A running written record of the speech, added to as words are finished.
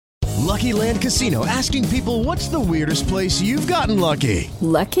Lucky Land Casino, asking people, what's the weirdest place you've gotten lucky?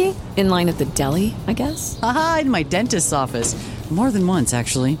 Lucky? In line at the deli, I guess? Aha, in my dentist's office. More than once,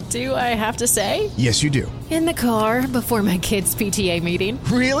 actually. Do I have to say? Yes, you do. In the car before my kids' PTA meeting.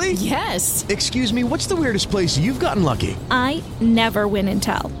 Really? Yes. Excuse me, what's the weirdest place you've gotten lucky? I never win and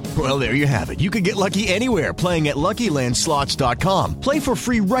tell. Well, there you have it. You can get lucky anywhere, playing at LuckyLandSlots.com. Play for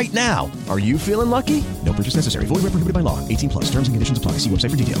free right now. Are you feeling lucky? No purchase necessary. Void where prohibited by law. 18 plus. Terms and conditions apply. See website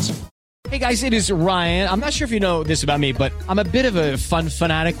for details. Hey guys, it is Ryan. I'm not sure if you know this about me, but I'm a bit of a fun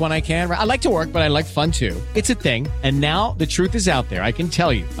fanatic when I can. I like to work, but I like fun too. It's a thing. And now the truth is out there. I can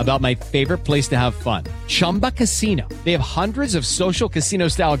tell you about my favorite place to have fun. Chumba Casino. They have hundreds of social casino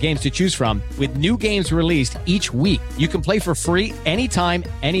style games to choose from with new games released each week. You can play for free anytime,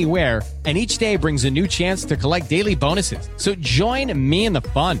 anywhere. And each day brings a new chance to collect daily bonuses. So join me in the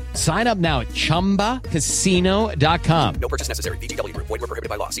fun. Sign up now at ChumbaCasino.com. No purchase necessary. VGW Group. Void where prohibited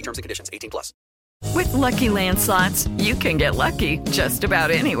by law. See terms and conditions. 18 plus. With Lucky Land Slots, you can get lucky just about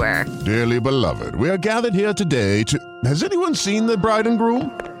anywhere. Dearly beloved, we are gathered here today to... Has anyone seen the bride and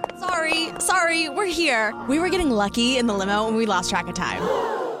groom? Sorry, we're here. We were getting lucky in the limo and we lost track of time.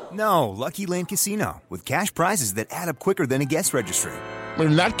 No, Lucky Land Casino, with cash prizes that add up quicker than a guest registry.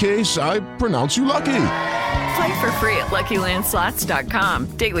 In that case, I pronounce you lucky. Play for free at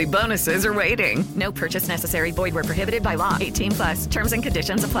LuckyLandSlots.com. Daily bonuses are waiting. No purchase necessary. Void where prohibited by law. 18 plus. Terms and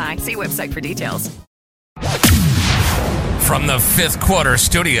conditions apply. See website for details. From the Fifth Quarter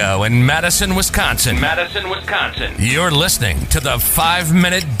Studio in Madison, Wisconsin. You're listening to the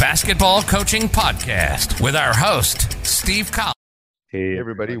 5-Minute Basketball Coaching Podcast with our host, Steve Collins. Hey,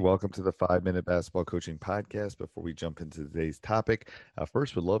 everybody. Welcome to the 5-Minute Basketball Coaching Podcast. Before we jump into today's topic,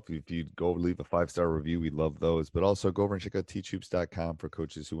 first, we'd love if you'd go leave a 5-star review. We'd love those. But also go over and check out teachhoops.com for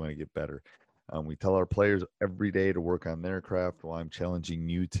coaches who want to get better. We tell our players every day to work on their craft. Well, I'm challenging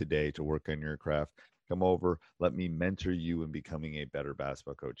you today to work on your craft. Come over. Let me mentor you in becoming a better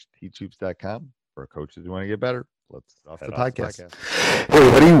basketball coach. Teachhoops.com for coaches who want to get better. Let's off the podcast. Hey,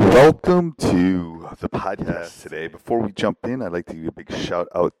 everybody. Welcome to the podcast today. Before we jump in, I'd like to give a big shout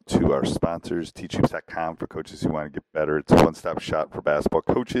out to our sponsors, teachhoops.com for coaches who want to get better. It's a one-stop shop for basketball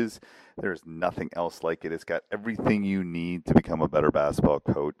coaches. There's nothing else like it. It's got everything you need to become a better basketball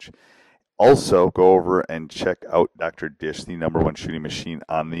coach. Also, go over and check out Dr. Dish, the #1 shooting machine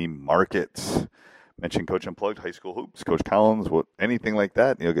on the market. Mention Coach Unplugged, High School Hoops, Coach Collins, anything like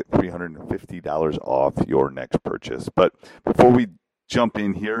that, you'll get $350 off your next purchase. But before we jump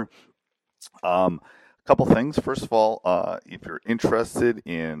in here, a couple things. First of all, if you're interested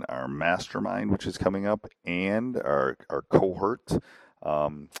in our mastermind, which is coming up, and our cohort,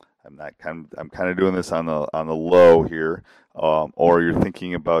 I'm kind of doing this on the low here, or you're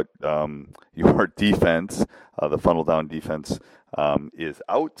thinking about your defense, the funnel down defense is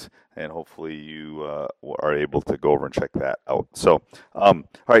out, and hopefully you are able to go over and check that out. So, all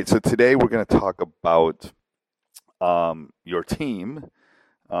right. So today we're going to talk about your team,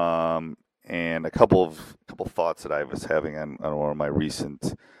 and a couple thoughts that I was having on one of my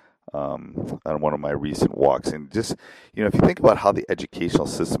recent walks. And just, if you think about how the educational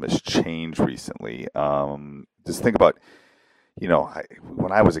system has changed recently, just think about,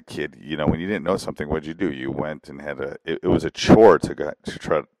 when I was a kid, when you didn't know something, what'd you do? You went and it was a chore to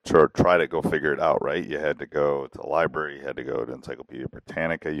try to go figure it out, right? You had to go to the library, you had to go to Encyclopedia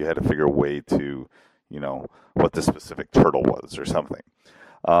Britannica, you had to figure a way to, what the specific turtle was or something.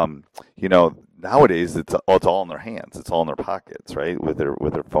 Nowadays it's all in their hands. It's all in their pockets, right? With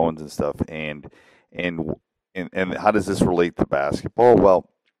their phones and stuff. And how does this relate to basketball? Well,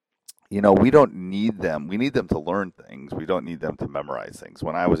 we don't need them. We need them to learn things. We don't need them to memorize things.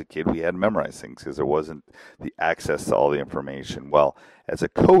 When I was a kid, we had to memorize things because there wasn't the access to all the information. Well, as a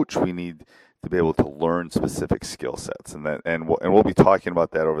coach, we need to be able to learn specific skill sets, and we'll be talking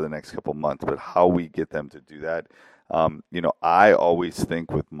about that over the next couple months. But how we get them to do that, I always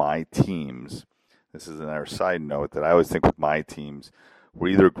think with my teams. This is another side note that I always think with my teams,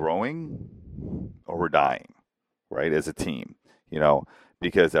 we're either growing or we're dying, right? As a team,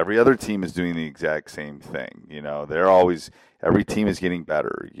 because every other team is doing the exact same thing. Every team is getting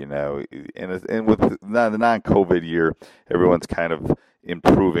better, and with the non-COVID year, everyone's kind of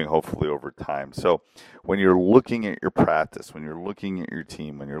improving hopefully over time. So when you're looking at your practice, when you're looking at your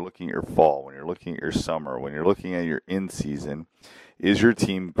team, when you're looking at your fall, when you're looking at your summer, when you're looking at your in-season, is your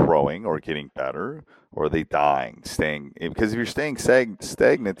team growing or getting better, or are they dying, staying? Because if you're staying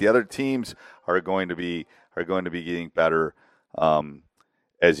stagnant, the other teams are going to be getting better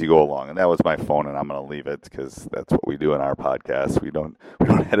as you go along. And that was my phone, and I'm going to leave it because that's what we do in our podcast. We don't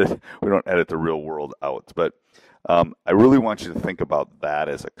edit the real world out. But I really want you to think about that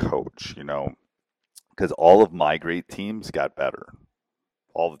as a coach, because all of my great teams got better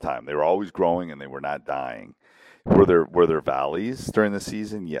all the time. They were always growing and they were not dying. Were there valleys during the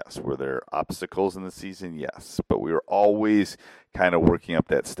season? Yes. Were there obstacles in the season? Yes. But we were always kind of working up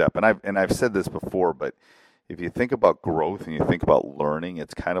that step. And I've said this before, but if you think about growth and you think about learning,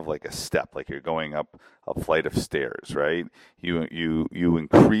 it's kind of like a step, like you're going up a flight of stairs, right? You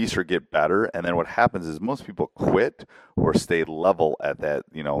increase or get better, and then what happens is most people quit or stay level at that,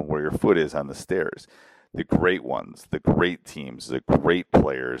 where your foot is on the stairs. The great ones, the great teams, the great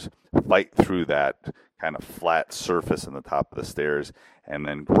players fight through that kind of flat surface in the top of the stairs and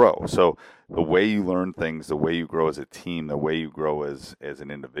then grow. So the way you learn things, the way you grow as a team, the way you grow as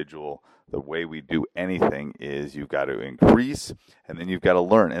an individual, the way we do anything is you've got to increase and then you've got to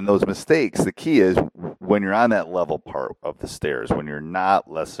learn. And those mistakes, the key is when you're on that level part of the stairs, when you're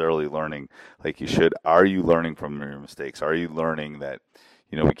not necessarily learning like you should, are you learning from your mistakes? Are you learning that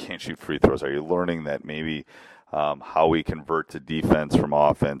we can't shoot free throws? Are you learning that maybe how we convert to defense from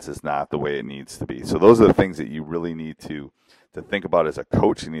offense is not the way it needs to be? So those are the things that you really need to think about as a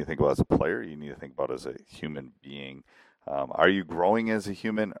coach. You need to think about as a player. You need to think about as a human being. Are you growing as a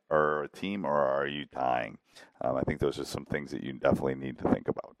human or a team, or are you dying? I think those are some things that you definitely need to think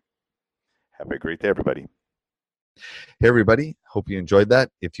about. Have a great day, everybody. Hey, everybody. Hope you enjoyed that.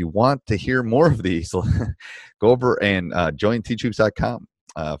 If you want to hear more of these, go over and join teachhoops.com.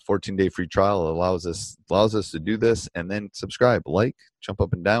 14-day free trial allows us to do this, and then subscribe, jump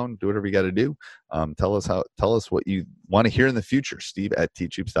up and down, do whatever you got to do. Tell us what you want to hear in the future. Steve at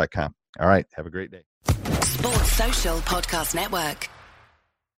teachhoops.com. All right. Have a great day. Sports Social Podcast Network.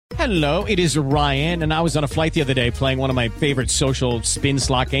 Hello, it is Ryan, and I was on a flight the other day playing one of my favorite social spin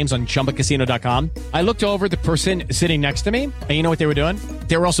slot games on ChumbaCasino.com. I looked over at the person sitting next to me, and you know what they were doing?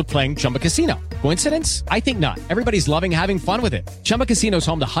 They were also playing Chumba Casino. Coincidence? I think not. Everybody's loving having fun with it. Chumba Casino is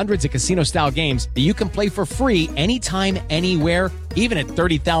home to hundreds of casino-style games that you can play for free anytime, anywhere, even at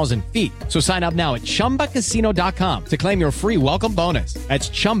 30,000 feet. So sign up now at ChumbaCasino.com to claim your free welcome bonus. That's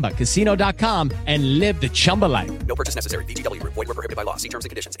ChumbaCasino.com and live the Chumba life. No purchase necessary. VGW. Void where prohibited by law. See terms and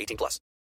conditions. 18+.